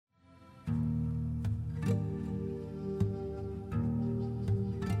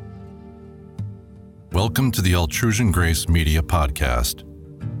Welcome to the Altrusion Grace Media Podcast.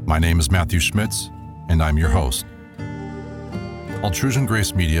 My name is Matthew Schmitz, and I'm your host. Altrusion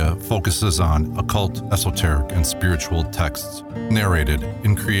Grace Media focuses on occult, esoteric, and spiritual texts narrated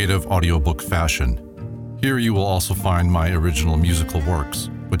in creative audiobook fashion. Here you will also find my original musical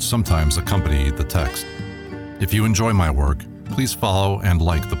works, which sometimes accompany the text. If you enjoy my work, please follow and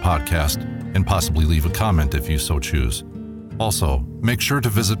like the podcast, and possibly leave a comment if you so choose. Also, make sure to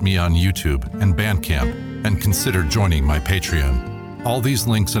visit me on YouTube and Bandcamp, and consider joining my Patreon. All these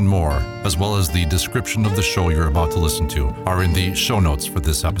links and more, as well as the description of the show you're about to listen to, are in the show notes for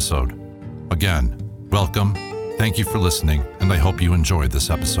this episode. Again, welcome, thank you for listening, and I hope you enjoyed this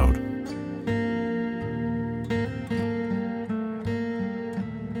episode.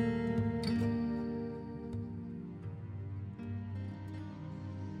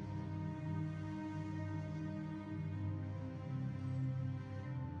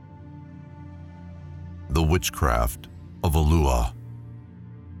 The Witchcraft of Ulua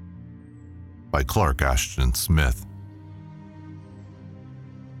by Clark Ashton Smith.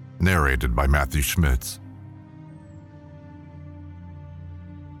 Narrated by Matthew Schmitz.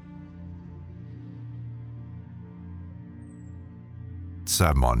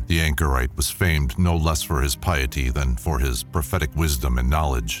 Sabmon, the anchorite, was famed no less for his piety than for his prophetic wisdom and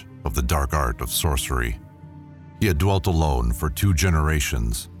knowledge of the dark art of sorcery. He had dwelt alone for 2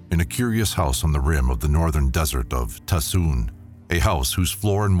 generations in a curious house on the rim of the northern desert of Tassoon, a house whose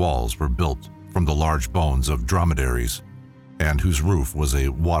floor and walls were built from the large bones of dromedaries, and whose roof was a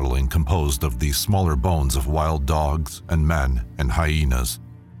wattling composed of the smaller bones of wild dogs and men and hyenas.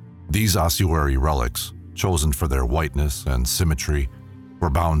 These ossuary relics, chosen for their whiteness and symmetry, were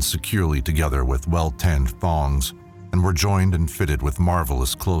bound securely together with well-tanned thongs, and were joined and fitted with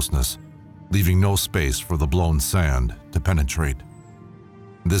marvelous closeness, leaving no space for the blown sand to penetrate.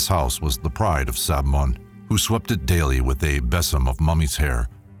 This house was the pride of Sabmon, who swept it daily with a besom of mummy's hair,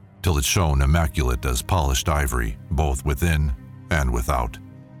 till it shone immaculate as polished ivory, both within and without.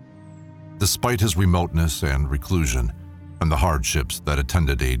 Despite his remoteness and reclusion, and the hardships that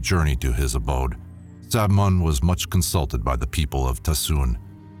attended a journey to his abode, Sabmon was much consulted by the people of Tassoon,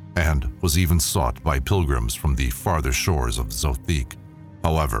 and was even sought by pilgrims from the farther shores of Zothique.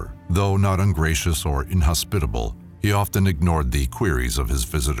 However, though not ungracious or inhospitable, he often ignored the queries of his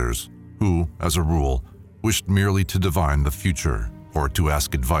visitors, who, as a rule, wished merely to divine the future or to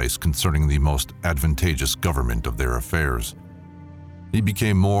ask advice concerning the most advantageous government of their affairs. He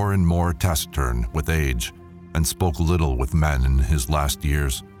became more and more taciturn with age, and spoke little with men in his last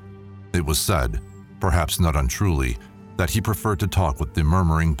years. It was said, perhaps not untruly, that he preferred to talk with the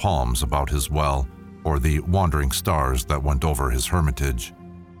murmuring palms about his well, or the wandering stars that went over his hermitage.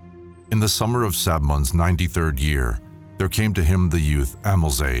 In the summer of Sabmon's 93rd year, there came to him the youth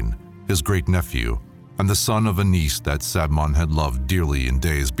Amalzane, his great-nephew, and the son of a niece that Sabmon had loved dearly in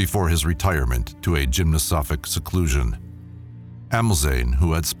days before his retirement to a gymnosophic seclusion. Amalzane,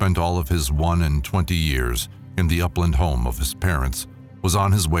 who had spent all of his 21 years in the upland home of his parents, was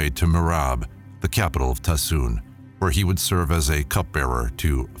on his way to Merab, the capital of Tassoon, where he would serve as a cupbearer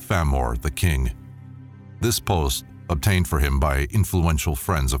to Famor the king. This post, obtained for him by influential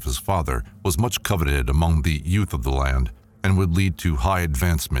friends of his father, was much coveted among the youth of the land, and would lead to high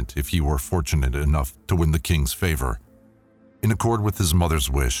advancement if he were fortunate enough to win the king's favor. In accord with his mother's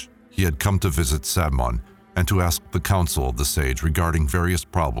wish, he had come to visit Sabmon and to ask the counsel of the sage regarding various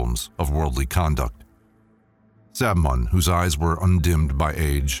problems of worldly conduct. Sabmon, whose eyes were undimmed by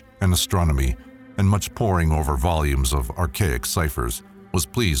age and astronomy, and much poring over volumes of archaic ciphers, was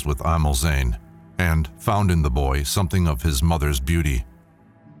pleased with Amalzane, and found in the boy something of his mother's beauty.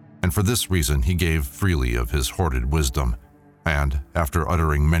 And for this reason he gave freely of his hoarded wisdom, and, after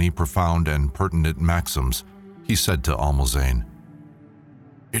uttering many profound and pertinent maxims, he said to Amalzane,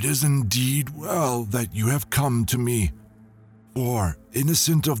 "It is indeed well that you have come to me, for,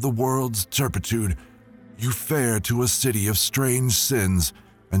 innocent of the world's turpitude, you fare to a city of strange sins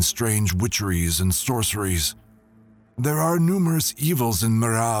and strange witcheries and sorceries. There are numerous evils in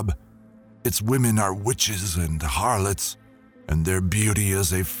Merab. Its women are witches and harlots, and their beauty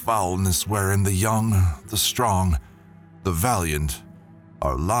is a foulness wherein the young, the strong, the valiant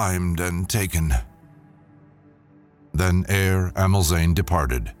are limed and taken." Then, ere Amalzane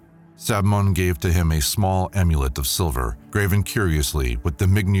departed, Sabmon gave to him a small amulet of silver, graven curiously with the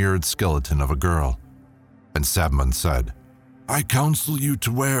mignured skeleton of a girl. And Sabmon said, "I counsel you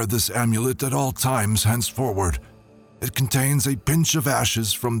to wear this amulet at all times henceforward. It contains a pinch of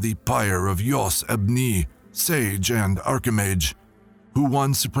ashes from the pyre of Yos Ebni, sage and archimage, who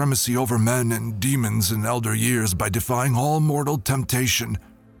won supremacy over men and demons in elder years by defying all mortal temptation,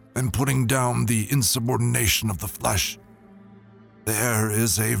 and putting down the insubordination of the flesh. There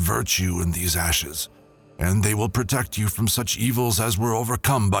is a virtue in these ashes, and they will protect you from such evils as were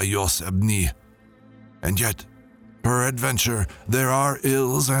overcome by Yos Ebni. And yet, peradventure, there are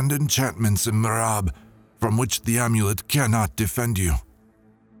ills and enchantments in Merab, from which the amulet cannot defend you.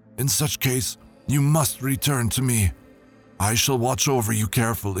 In such case, you must return to me. I shall watch over you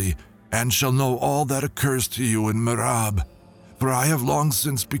carefully, and shall know all that occurs to you in Merab, for I have long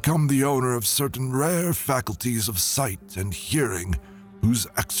since become the owner of certain rare faculties of sight and hearing, whose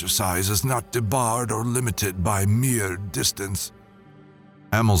exercise is not debarred or limited by mere distance."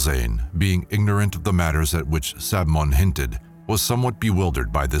 Amalzain, being ignorant of the matters at which Sabmon hinted, was somewhat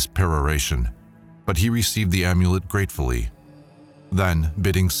bewildered by this peroration, but he received the amulet gratefully. Then,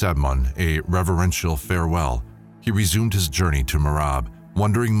 bidding Sabmon a reverential farewell, he resumed his journey to Merab,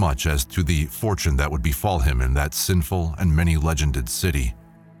 wondering much as to the fortune that would befall him in that sinful and many-legended city.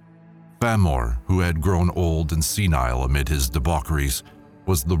 Famor, who had grown old and senile amid his debaucheries,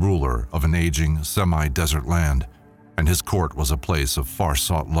 was the ruler of an aging, semi-desert land, and his court was a place of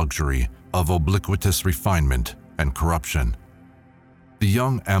far-sought luxury, of obliquitous refinement and corruption. The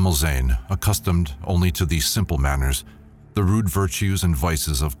young Amalzain, accustomed only to these simple manners, the rude virtues and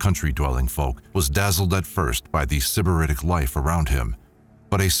vices of country-dwelling folk, was dazzled at first by the sybaritic life around him,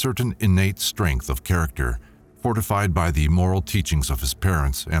 but a certain innate strength of character, fortified by the moral teachings of his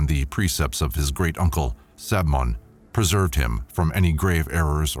parents and the precepts of his great-uncle, Sabmon, preserved him from any grave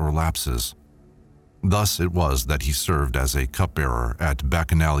errors or lapses. Thus it was that he served as a cupbearer at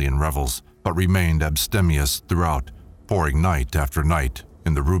bacchanalian revels, but remained abstemious throughout, pouring night after night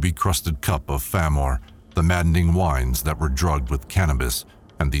in the ruby-crusted cup of Famor the maddening wines that were drugged with cannabis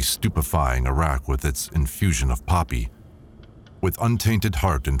and the stupefying arrack with its infusion of poppy. With untainted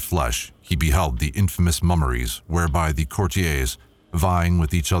heart and flesh, he beheld the infamous mummeries whereby the courtiers, vying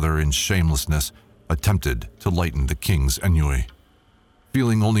with each other in shamelessness, attempted to lighten the king's ennui.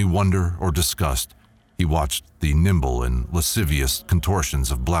 Feeling only wonder or disgust, he watched the nimble and lascivious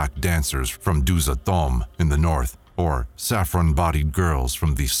contortions of black dancers from Duza Thom in the north, or saffron-bodied girls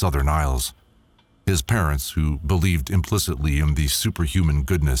from the southern isles. His parents, who believed implicitly in the superhuman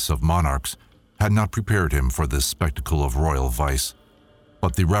goodness of monarchs, had not prepared him for this spectacle of royal vice,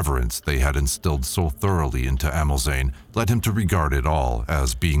 but the reverence they had instilled so thoroughly into Amalzain led him to regard it all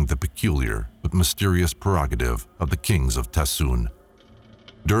as being the peculiar but mysterious prerogative of the kings of Tessun.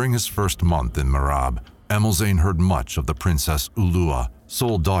 During his first month in Merab, Amalzain heard much of the Princess Ulua,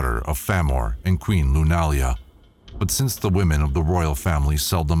 sole daughter of Famor and Queen Lunalia. But since the women of the royal family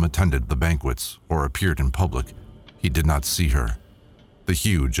seldom attended the banquets or appeared in public, he did not see her. The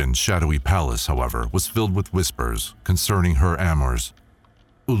huge and shadowy palace, however, was filled with whispers concerning her amours.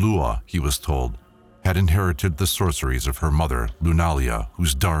 Ulua, he was told, had inherited the sorceries of her mother, Lunalia,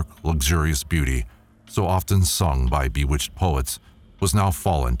 whose dark, luxurious beauty, so often sung by bewitched poets, was now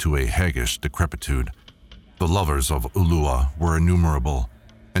fallen to a haggish decrepitude. The lovers of Ulua were innumerable,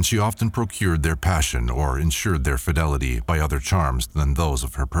 and she often procured their passion or ensured their fidelity by other charms than those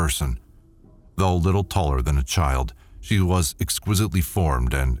of her person. Though little taller than a child, she was exquisitely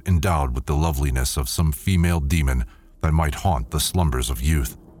formed and endowed with the loveliness of some female demon that might haunt the slumbers of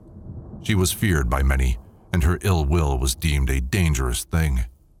youth. She was feared by many, and her ill will was deemed a dangerous thing.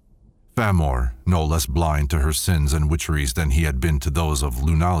 Famor, no less blind to her sins and witcheries than he had been to those of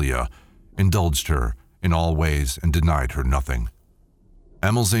Lunalia, indulged her in all ways and denied her nothing.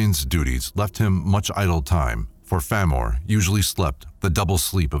 Amalzain's duties left him much idle time, for Famor usually slept the double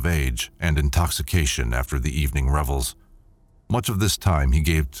sleep of age and intoxication after the evening revels. Much of this time he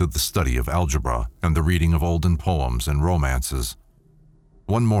gave to the study of algebra and the reading of olden poems and romances.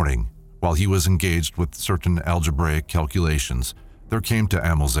 One morning, while he was engaged with certain algebraic calculations, there came to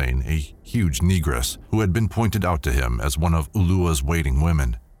Amalzain a huge negress who had been pointed out to him as one of Ulua's waiting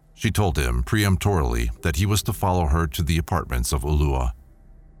women. She told him peremptorily that he was to follow her to the apartments of Ulua.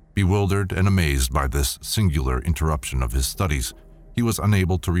 Bewildered and amazed by this singular interruption of his studies, he was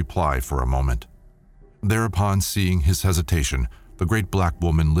unable to reply for a moment. Thereupon, seeing his hesitation, the great black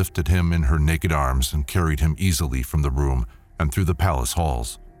woman lifted him in her naked arms and carried him easily from the room and through the palace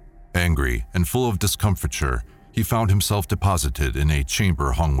halls. Angry and full of discomfiture, he found himself deposited in a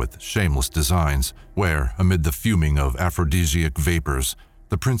chamber hung with shameless designs, where, amid the fuming of aphrodisiac vapors,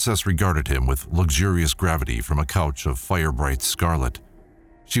 the princess regarded him with luxurious gravity from a couch of fire-bright scarlet.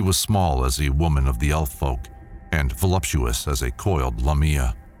 She was small as a woman of the elf folk, and voluptuous as a coiled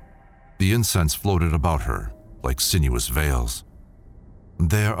lamia. The incense floated about her like sinuous veils.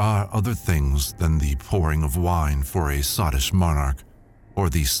 "There are other things than the pouring of wine for a sottish monarch, or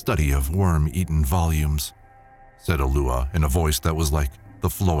the study of worm-eaten volumes," said Ulua in a voice that was like the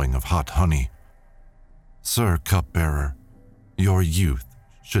flowing of hot honey. "Sir Cupbearer, your youth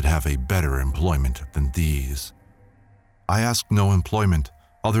should have a better employment than these." "I ask no employment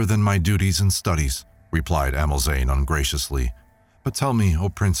other than my duties and studies," replied Amalzane ungraciously. "But tell me, O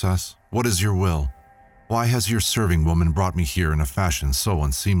princess, what is your will? Why has your serving woman brought me here in a fashion so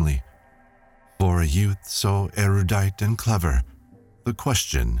unseemly?" "For a youth so erudite and clever, the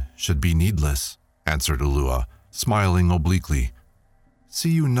question should be needless," answered Ulua, smiling obliquely. "See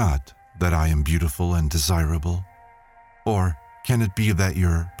you not that I am beautiful and desirable? Or can it be that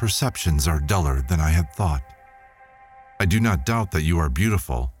your perceptions are duller than I had thought?" "I do not doubt that you are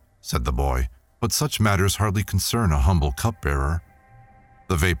beautiful," said the boy, "but such matters hardly concern a humble cupbearer."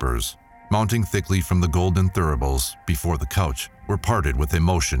 The vapors, mounting thickly from the golden thuribles before the couch, were parted with a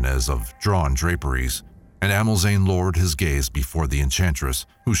motion as of drawn draperies, and Amalzane lowered his gaze before the enchantress,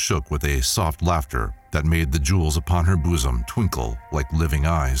 who shook with a soft laughter that made the jewels upon her bosom twinkle like living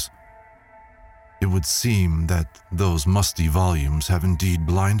eyes. "It would seem that those musty volumes have indeed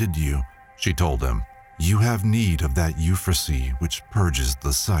blinded you," she told him. "You have need of that euphrasy which purges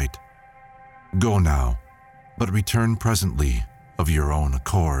the sight. Go now, but return presently of your own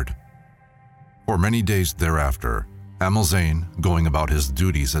accord." For many days thereafter, Amalzane, going about his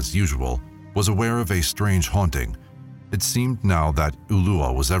duties as usual, was aware of a strange haunting. It seemed now that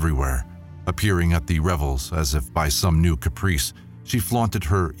Ulua was everywhere, appearing at the revels as if by some new caprice. She flaunted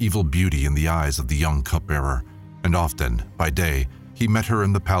her evil beauty in the eyes of the young cupbearer, and often, by day, he met her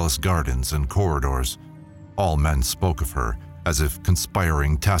in the palace gardens and corridors. All men spoke of her, as if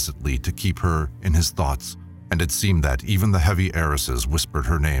conspiring tacitly to keep her in his thoughts, and it seemed that even the heavy heiresses whispered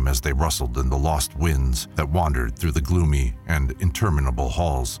her name as they rustled in the lost winds that wandered through the gloomy and interminable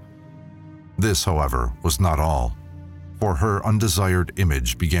halls. This, however, was not all, for her undesired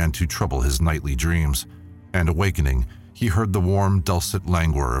image began to trouble his nightly dreams, and awakening, he heard the warm, dulcet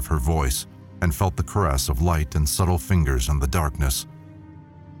languor of her voice and felt the caress of light and subtle fingers in the darkness.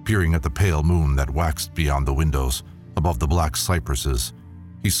 Peering at the pale moon that waxed beyond the windows, above the black cypresses,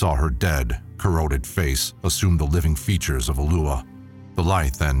 he saw her dead, corroded face assume the living features of Ulua. The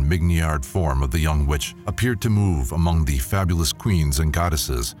lithe and migniard form of the young witch appeared to move among the fabulous queens and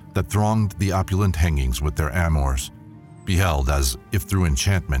goddesses that thronged the opulent hangings with their amours. Beheld as if through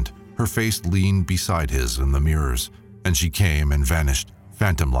enchantment, her face leaned beside his in the mirrors, and she came and vanished,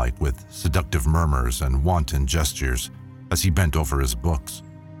 phantom-like with seductive murmurs and wanton gestures, as he bent over his books.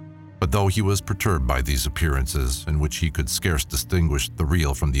 But though he was perturbed by these appearances, in which he could scarce distinguish the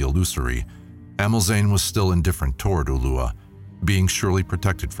real from the illusory, Amalzane was still indifferent toward Ulua, being surely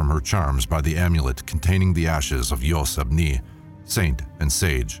protected from her charms by the amulet containing the ashes of Yos Ebni, saint and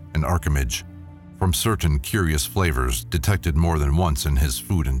sage and archimage. From certain curious flavors detected more than once in his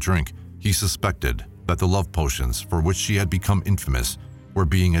food and drink, he suspected that the love potions for which she had become infamous were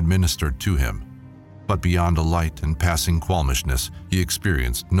being administered to him. But beyond a light and passing qualmishness, he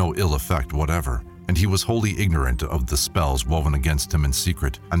experienced no ill effect whatever, and he was wholly ignorant of the spells woven against him in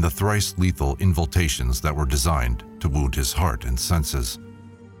secret and the thrice lethal invocations that were designed to wound his heart and senses.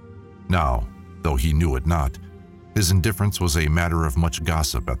 Now, though he knew it not, his indifference was a matter of much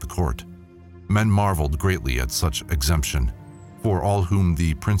gossip at the court. Men marveled greatly at such exemption, for all whom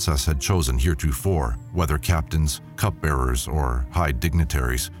the princess had chosen heretofore, whether captains, cupbearers, or high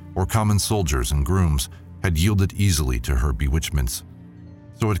dignitaries, or common soldiers and grooms, had yielded easily to her bewitchments.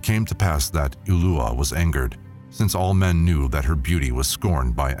 So it came to pass that Ulua was angered, since all men knew that her beauty was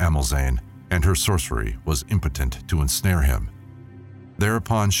scorned by Amalzane, and her sorcery was impotent to ensnare him.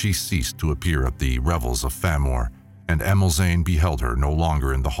 Thereupon she ceased to appear at the revels of Famor, and Amalzane beheld her no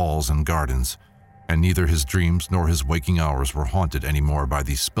longer in the halls and gardens, and neither his dreams nor his waking hours were haunted any more by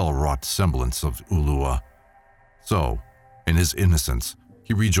the spell-wrought semblance of Ulua. So, in his innocence,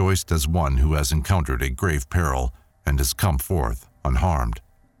 he rejoiced as one who has encountered a grave peril and has come forth unharmed.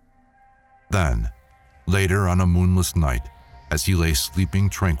 Then, later on a moonless night, as he lay sleeping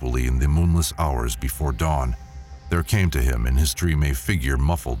tranquilly in the moonless hours before dawn, there came to him in his dream a figure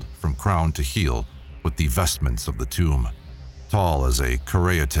muffled from crown to heel with the vestments of the tomb. Tall as a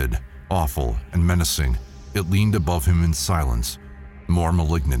caryatid, awful and menacing, it leaned above him in silence, more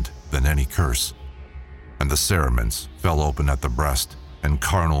malignant than any curse. And the cerements fell open at the breast, and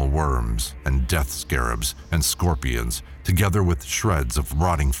carnal worms and death scarabs and scorpions, together with shreds of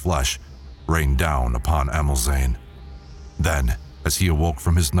rotting flesh, rained down upon Amalzane. Then, as he awoke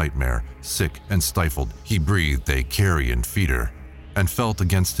from his nightmare, sick and stifled, he breathed a carrion fetor, and felt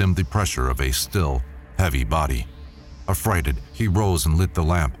against him the pressure of a still, heavy body. Affrighted, he rose and lit the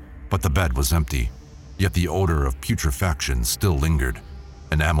lamp, but the bed was empty, yet the odor of putrefaction still lingered,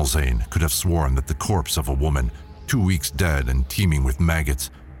 and Amalzane could have sworn that the corpse of a woman, 2 weeks dead and teeming with maggots,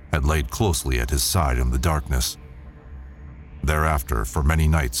 had laid closely at his side in the darkness. Thereafter, for many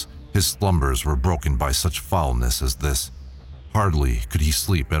nights, his slumbers were broken by such foulness as this. Hardly could he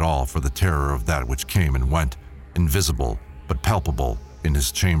sleep at all for the terror of that which came and went, invisible but palpable, in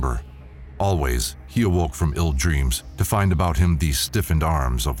his chamber. Always he awoke from ill dreams to find about him the stiffened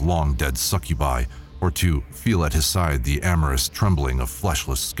arms of long-dead succubi, or to feel at his side the amorous trembling of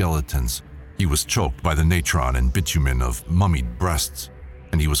fleshless skeletons. He was choked by the natron and bitumen of mummied breasts,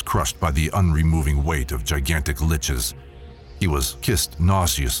 and he was crushed by the unremoving weight of gigantic liches. He was kissed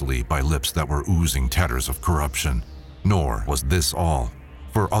nauseously by lips that were oozing tatters of corruption. Nor was this all,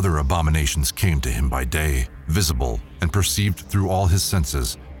 for other abominations came to him by day, visible and perceived through all his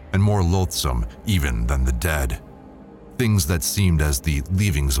senses, and more loathsome even than the dead. Things that seemed as the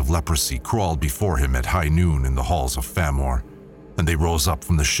leavings of leprosy crawled before him at high noon in the halls of Famor, and they rose up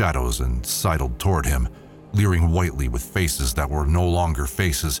from the shadows and sidled toward him, leering whitely with faces that were no longer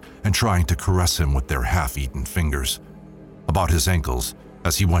faces and trying to caress him with their half-eaten fingers. About his ankles,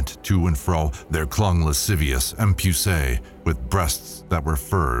 as he went to and fro, there clung lascivious empusae with breasts that were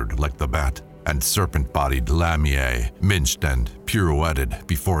furred like the bat, and serpent-bodied lamiae minced and pirouetted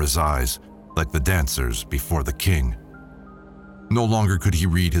before his eyes, like the dancers before the king. No longer could he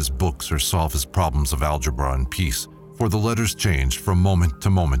read his books or solve his problems of algebra in peace, for the letters changed from moment to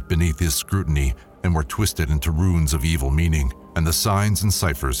moment beneath his scrutiny and were twisted into runes of evil meaning, and the signs and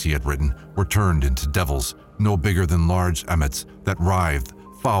ciphers he had written were turned into devils, no bigger than large emmets that writhed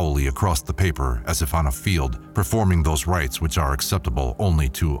foully across the paper as if on a field, performing those rites which are acceptable only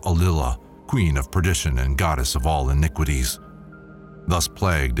to Ulua, queen of perdition and goddess of all iniquities. Thus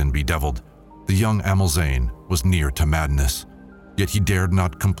plagued and bedeviled, the young Amalzane was near to madness. Yet he dared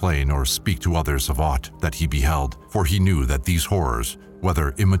not complain or speak to others of aught that he beheld, for he knew that these horrors,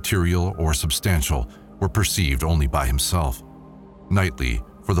 whether immaterial or substantial, were perceived only by himself. Nightly,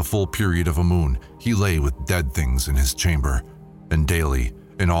 for the full period of a moon, he lay with dead things in his chamber, and daily,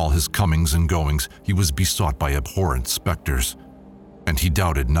 in all his comings and goings, he was besought by abhorrent specters. And he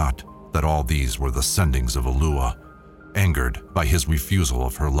doubted not that all these were the sendings of Ulua, angered by his refusal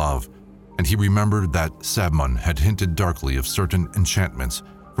of her love, and he remembered that Sabmun had hinted darkly of certain enchantments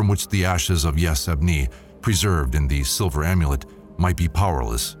from which the ashes of Yes Ebni, preserved in the silver amulet, might be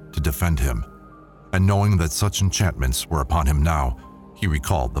powerless to defend him. And knowing that such enchantments were upon him now, he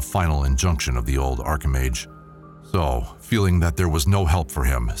recalled the final injunction of the old archimage. So, feeling that there was no help for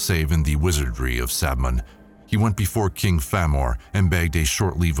him save in the wizardry of Sabmun, he went before King Famor and begged a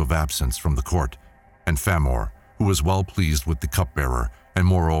short leave of absence from the court, and Famor, who was well pleased with the cupbearer, and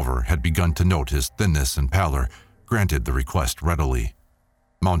moreover had begun to note his thinness and pallor, granted the request readily.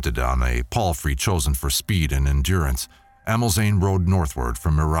 Mounted on a palfrey chosen for speed and endurance, Amalzane rode northward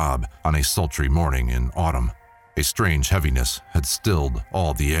from Merab on a sultry morning in autumn. A strange heaviness had stilled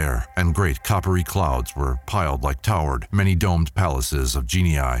all the air, and great coppery clouds were piled like towered, many-domed palaces of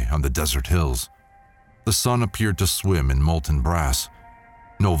genii on the desert hills. The sun appeared to swim in molten brass.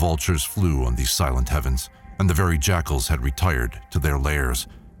 No vultures flew on these silent heavens, and the very jackals had retired to their lairs,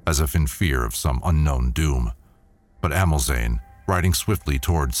 as if in fear of some unknown doom. But Amalzane, riding swiftly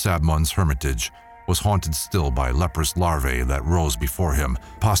toward Sabmun's hermitage, was haunted still by leprous larvae that rose before him,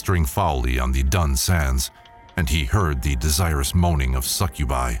 posturing foully on the dun sands, and he heard the desirous moaning of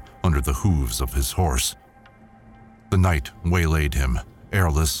succubi under the hooves of his horse. The night waylaid him,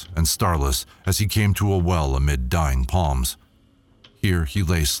 airless and starless, as he came to a well amid dying palms. Here he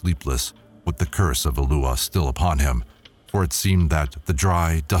lay sleepless, with the curse of Ulua still upon him, for it seemed that the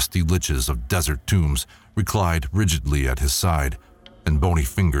dry, dusty liches of desert tombs reclined rigidly at his side, and bony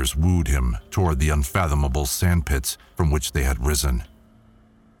fingers wooed him toward the unfathomable sandpits from which they had risen.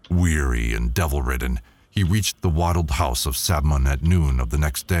 Weary and devil-ridden, he reached the wattled house of Sabmun at noon of the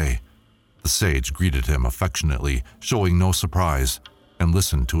next day. The sage greeted him affectionately, showing no surprise, and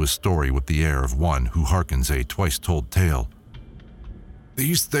listened to his story with the air of one who hearkens a twice-told tale.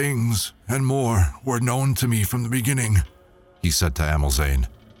 "These things, and more, were known to me from the beginning," he said to Amalzane.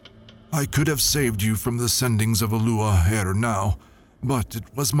 "I could have saved you from the sendings of Ulua ere now, but it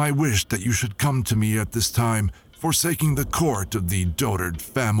was my wish that you should come to me at this time, forsaking the court of the dotard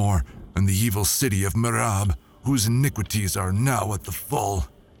Famor and the evil city of Merab, whose iniquities are now at the full.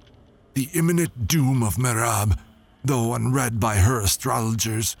 The imminent doom of Merab, though unread by her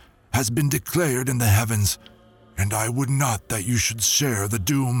astrologers, has been declared in the heavens, and I would not that you should share the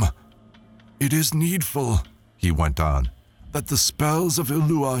doom. It is needful," he went on, "that the spells of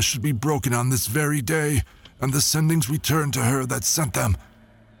Ulua should be broken on this very day, and the sendings returned to her that sent them,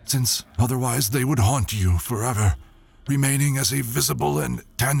 since otherwise they would haunt you forever. remaining as a visible and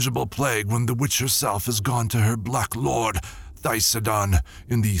tangible plague when the witch herself has gone to her black lord, Thaisadon,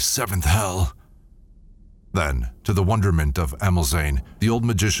 in the seventh hell." Then, to the wonderment of Amalzane, the old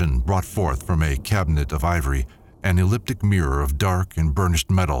magician brought forth from a cabinet of ivory an elliptic mirror of dark and burnished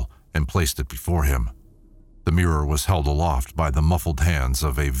metal and placed it before him. The mirror was held aloft by the muffled hands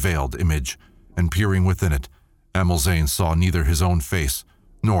of a veiled image, and peering within it, Amalzane saw neither his own face,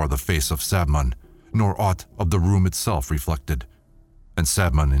 nor the face of Sabman, nor aught of the room itself reflected. And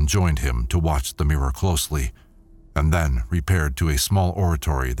Sabman enjoined him to watch the mirror closely, and then repaired to a small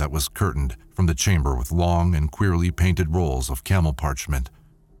oratory that was curtained from the chamber with long and queerly painted rolls of camel parchment.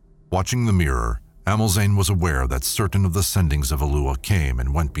 Watching the mirror, Amalzane was aware that certain of the sendings of Ulua came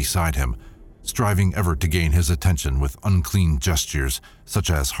and went beside him, striving ever to gain his attention with unclean gestures such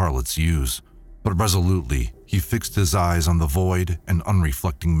as harlots use. But resolutely he fixed his eyes on the void and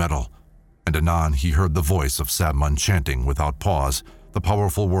unreflecting metal, and anon he heard the voice of Sabman chanting without pause the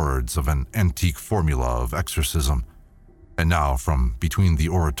powerful words of an antique formula of exorcism. And now from between the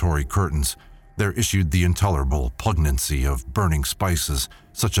oratory curtains there issued the intolerable pugnancy of burning spices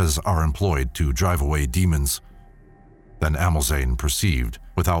such as are employed to drive away demons. Then Amalzane perceived,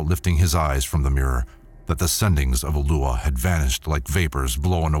 without lifting his eyes from the mirror, that the sendings of Ulua had vanished like vapors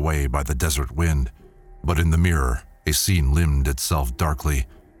blown away by the desert wind. But in the mirror, a scene limned itself darkly,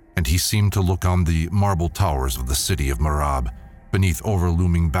 and he seemed to look on the marble towers of the city of Marab, beneath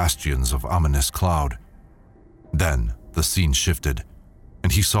overlooming bastions of ominous cloud. Then the scene shifted,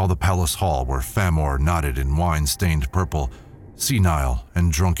 and he saw the palace hall where Famor nodded in wine-stained purple, senile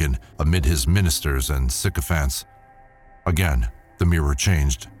and drunken amid his ministers and sycophants. Again, the mirror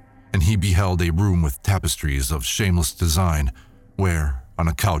changed, and he beheld a room with tapestries of shameless design, where, on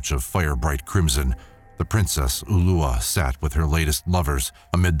a couch of fire-bright crimson, the Princess Ulua sat with her latest lovers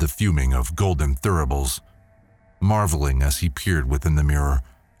amid the fuming of golden thuribles. Marveling as he peered within the mirror,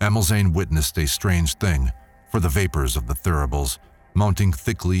 Amalzane witnessed a strange thing, for the vapors of the thuribles, mounting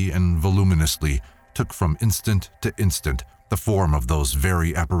thickly and voluminously, took from instant to instant the form of those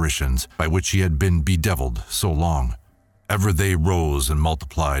very apparitions by which he had been bedeviled so long. Ever they rose and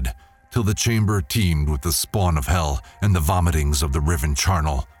multiplied, till the chamber teemed with the spawn of hell and the vomitings of the riven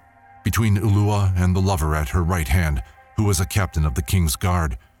charnel. Between Ulua and the lover at her right hand, who was a captain of the king's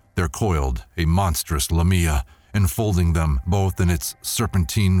guard, there coiled a monstrous Lamia, enfolding them both in its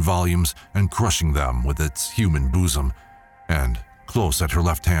serpentine volumes and crushing them with its human bosom. And, close at her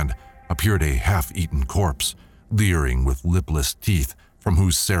left hand, appeared a half-eaten corpse, leering with lipless teeth, from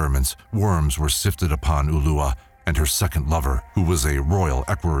whose cerements worms were sifted upon Ulua and her second lover, who was a royal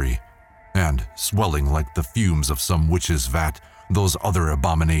equerry. And, swelling like the fumes of some witch's vat, those other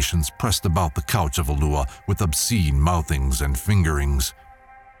abominations pressed about the couch of Ulua with obscene mouthings and fingerings.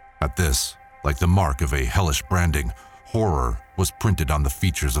 At this, like the mark of a hellish branding, horror was printed on the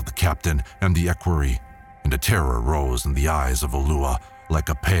features of the captain and the equerry, and a terror rose in the eyes of Ulua like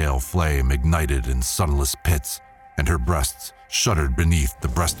a pale flame ignited in sunless pits, and her breasts shuddered beneath the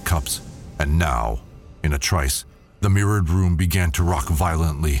breast cups. And now, in a trice, the mirrored room began to rock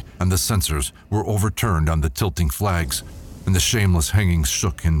violently, and the censers were overturned on the tilting flags, and the shameless hangings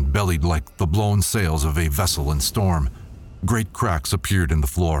shook and bellied like the blown sails of a vessel in storm. Great cracks appeared in the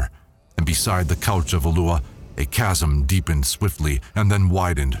floor, and beside the couch of Ulua, a chasm deepened swiftly and then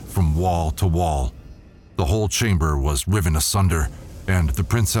widened from wall to wall. The whole chamber was riven asunder, and the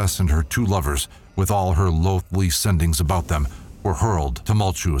princess and her two lovers, with all her loathly sendings about them, were hurled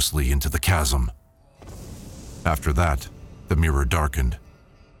tumultuously into the chasm. After that, the mirror darkened,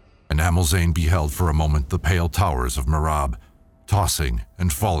 and Amalzane beheld for a moment the pale towers of Marab, tossing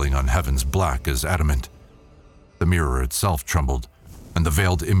and falling on heavens black as adamant. The mirror itself trembled, and the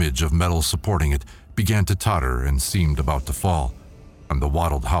veiled image of metal supporting it began to totter and seemed about to fall, and the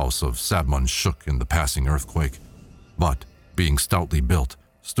wattled house of Sabman shook in the passing earthquake, but, being stoutly built,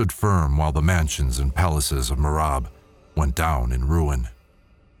 stood firm while the mansions and palaces of Marab went down in ruin.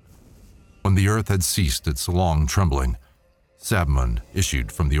 When the earth had ceased its long trembling, Sabman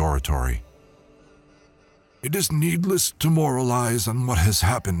issued from the oratory. "It is needless to moralize on what has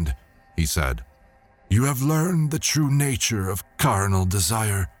happened," he said. "You have learned the true nature of carnal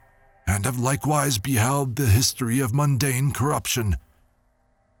desire, and have likewise beheld the history of mundane corruption.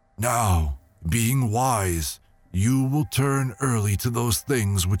 Now, being wise, you will turn early to those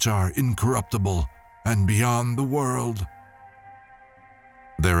things which are incorruptible and beyond the world."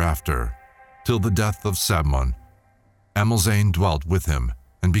 Thereafter, till the death of Sabman, Amalzane dwelt with him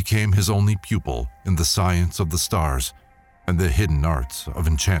and became his only pupil in the science of the stars and the hidden arts of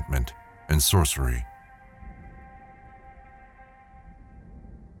enchantment and sorcery.